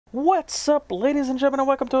What's up, ladies and gentlemen, and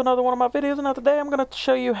welcome to another one of my videos. And now today I'm going to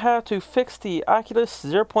show you how to fix the Oculus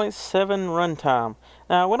 0.7 runtime.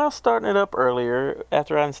 Now when I was starting it up earlier,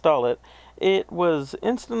 after I installed it, it was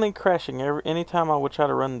instantly crashing anytime I would try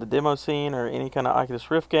to run the demo scene or any kind of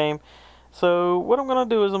Oculus Rift game. So what I'm going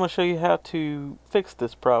to do is I'm going to show you how to fix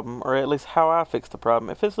this problem, or at least how I fix the problem.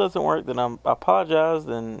 If this doesn't work, then I apologize,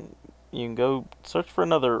 then you can go search for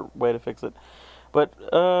another way to fix it. But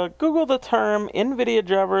Google the term NVIDIA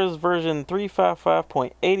drivers version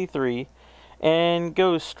 355.83 and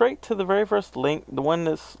go straight to the very first link, the one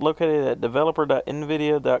that's located at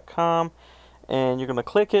developer.nvidia.com, and you're going to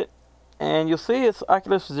click it, and you'll see it's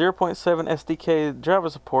Oculus 0.7 SDK driver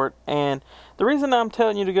support. And the reason I'm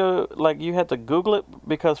telling you to go, you had to Google it,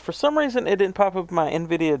 because for some reason it didn't pop up my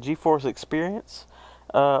NVIDIA GeForce Experience,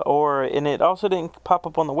 and it also didn't pop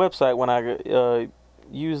up on the website when I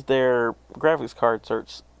use their graphics card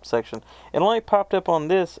search section. It only popped up on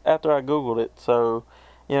this after I Googled it. So,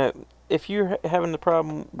 if you're having the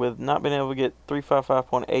problem with not being able to get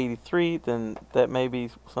 355.83, then that may be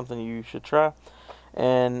something you should try.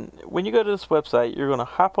 And when you go to this website, you're going to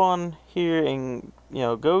hop on here and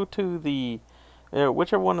go to the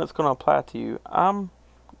whichever one that's going to apply to you. I'm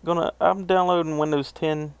downloading Windows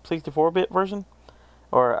 10 64-bit version.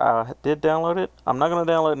 Or I did download it. I'm not going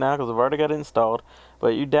to download it now because I've already got it installed. But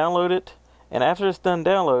you download it, and after it's done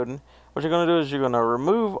downloading, what you're going to do is you're going to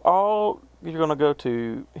remove all. You're going to go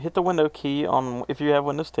to hit the window key on, if you have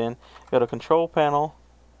Windows 10, go to Control Panel,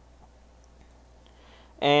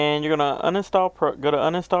 and you're going to go to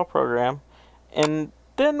Uninstall Program, and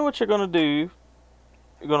then what you're going to do,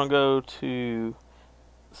 you're going to go to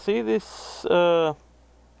see this. Hold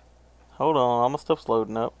on, all my stuff's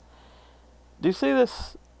loading up. Do you see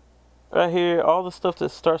this right here? All the stuff that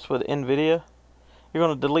starts with NVIDIA, you're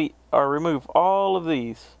going to delete or remove all of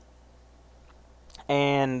these.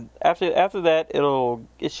 And after that,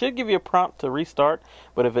 it should give you a prompt to restart.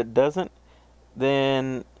 But if it doesn't,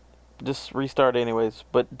 then just restart anyways.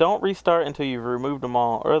 But don't restart until you've removed them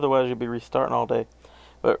all, or otherwise you'll be restarting all day.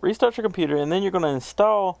 But restart your computer, and then you're going to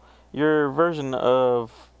install your version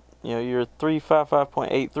of your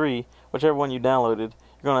 355.83, whichever one you downloaded.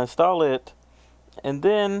 You're going to install it. And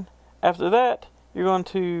then after that, you're going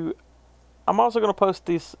to. I'm also going to post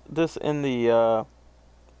this in the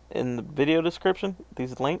video description.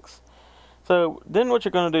 These links. So then, what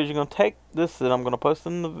you're going to do is you're going to take this that I'm going to post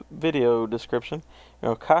in the video description. You're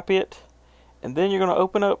going to copy it, and then you're going to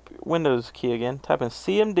open up Windows key again. Type in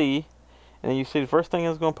CMD, and then you see the first thing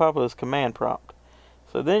that's going to pop up is command prompt.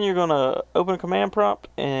 So then you're going to open a command prompt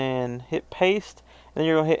and hit paste. And then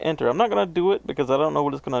you're going to hit enter. I'm not going to do it because I don't know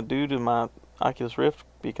what it's going to do to my Oculus Rift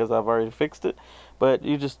because I've already fixed it. But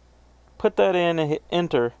you just put that in and hit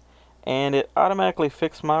enter, and it automatically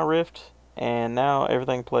fixed my Rift, and now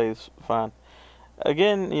everything plays fine.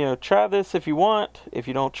 Again, try this if you want. If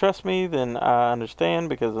you don't trust me, then I understand,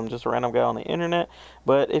 because I'm just a random guy on the internet.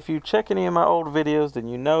 But if you check any of my old videos, then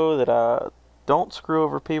you know that I don't screw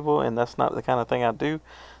over people, and that's not the kind of thing I do.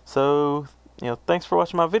 So, thanks for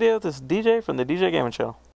watching my video. This is DJ from the DJ Gaming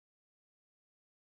Channel.